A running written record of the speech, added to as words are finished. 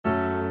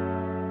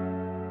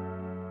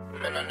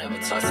Man, I never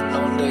talk to no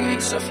nigga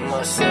except for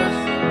myself.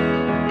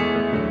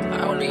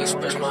 I only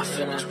express my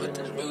feelings with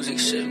this music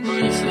shit, bro,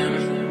 you feel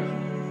me?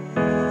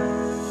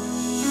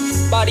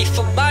 Body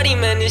for body,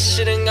 man, this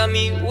shit done got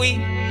me weak.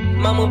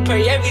 Mama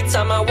pray every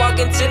time I walk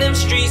into them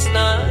streets.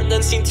 Nah,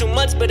 done seen too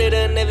much, but it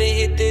done never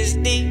hit this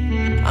deep.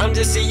 I'm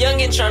just a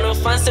youngin' tryna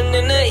find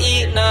something to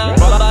eat. Nah,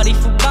 body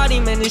for body,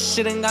 man, this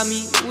shit done got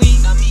me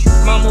weak.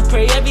 Mama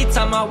pray every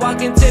time I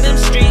walk into them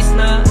streets.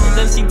 Nah,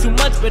 done seen too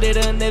much, but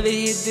it done never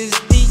hit this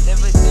deep.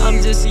 I'm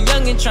just a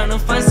youngin' tryna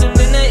find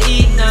something to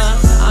eat. Nah,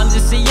 I'm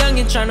just a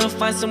youngin' tryna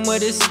find somewhere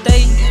to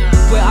stay.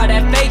 With all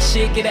that fake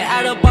shit, get it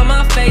out up on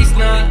my face.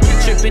 Nah,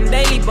 trippin'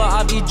 daily, but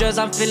all these drugs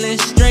I'm feeling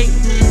straight.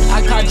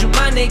 I called you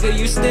my nigga,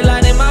 you still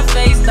out in my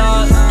face,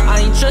 dawg.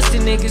 I ain't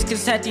trusting niggas,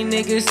 cause half these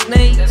niggas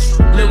snakes.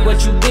 Look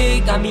what you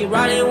did, got me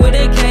riding with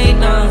a cane,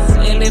 nah.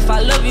 And if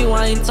I love you,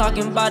 I ain't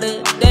talking about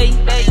a date.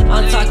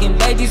 I'm talking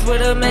babies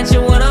with a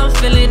mansion, what I'm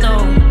feeling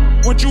on.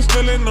 What you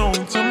feeling on?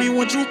 Tell me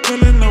what you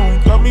feeling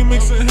on. Got me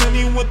mixing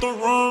Henny with the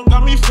rum,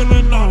 got me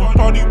feeling on.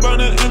 Party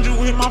burning, Andrew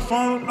hit my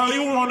phone. Now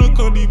you wanna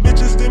cut these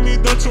bitches, did me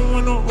that you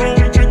in a row.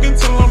 Drinking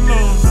till I'm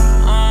numb.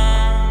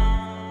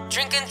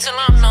 Drinking till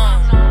I'm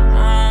numb.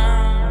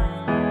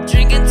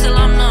 Drinking till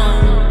I'm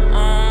numb.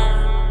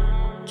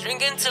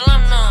 Drinking till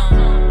I'm numb.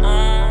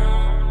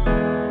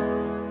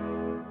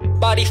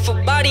 Body for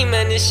body,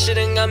 man, this shit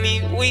done got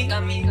me weak.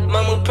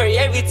 Mama pray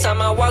every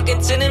time I walk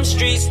into them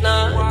streets.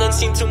 Nah, done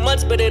seen too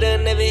much, but it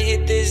done never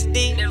hit this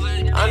deep.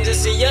 I'm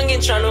just a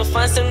youngin' tryna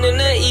find something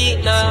to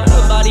eat. Nah,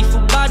 body for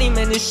body,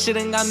 man, this shit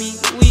done got me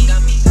weak.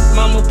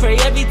 Mama pray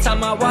every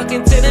time I walk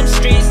into them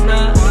streets.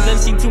 Nah, done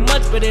seen too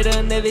much, but it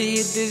done never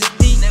hit this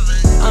deep.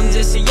 I'm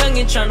just a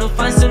youngin' tryna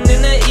find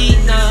something to eat.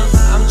 Now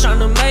I'm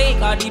tryna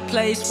make all these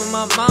plays for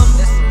my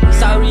mama.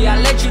 Sorry I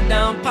let you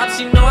down, pops,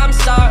 you know I'm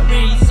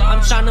sorry.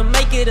 I'm tryna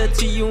make it up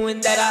to you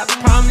and that I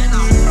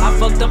promise. I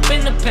fucked up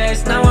in the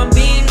past, now I'm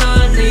being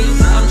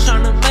honest. I'm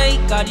tryna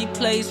make all these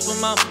plays for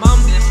my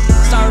mama.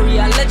 Sorry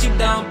I let you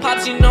down,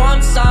 pops, you know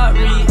I'm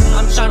sorry.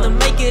 I'm tryna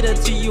make it up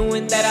to you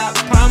and that I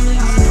promise.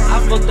 I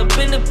fucked up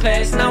in the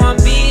past, now I'm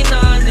being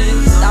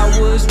honest. I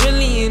was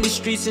really in the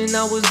streets and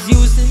I was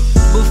using,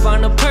 but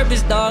found a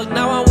purpose, dog,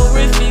 now I won't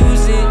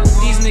refuse it.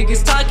 These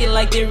niggas talking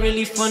like they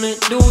really finna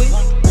do it.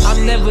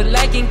 I'm never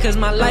lacking cause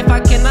my life I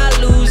cannot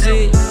lose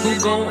it. Who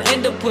gon'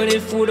 end up putting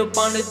food up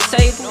on the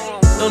table?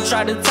 Don't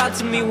try to talk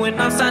to me when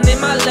I'm signing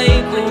my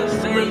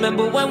label.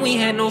 Remember when we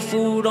had no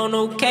food on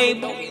no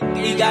cable?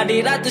 We got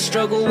it out the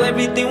struggle,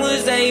 everything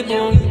was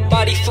able.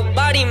 Body for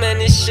body, man,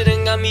 this shit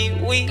done got me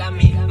weak.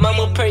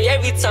 Mama pray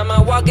every time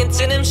I walk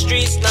into them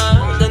streets.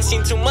 Nah, done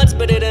seen too much,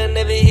 but it done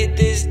never hit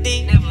this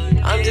deep.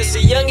 I'm just a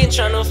youngin'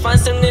 tryna find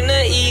something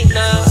to eat.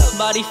 Nah,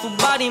 body for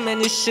body, man,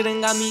 this shit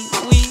done got me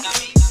weak.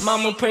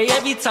 Mama pray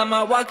every time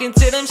I walk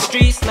into them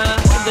streets. Nah,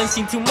 done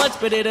seen too much,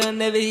 but it done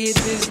never hit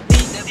this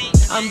deep.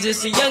 I'm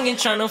just a youngin'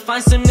 tryna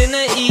find something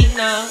to eat.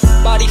 Now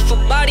body for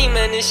body,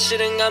 man, this shit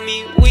done got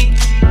me weak.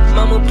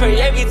 Mama pray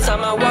every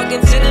time I walk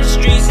into them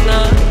streets.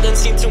 Nah, done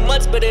seen too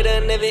much, but it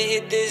done never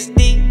hit this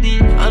deep.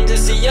 I'm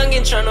just a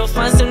youngin' tryna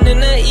find something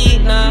to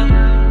eat. Nah.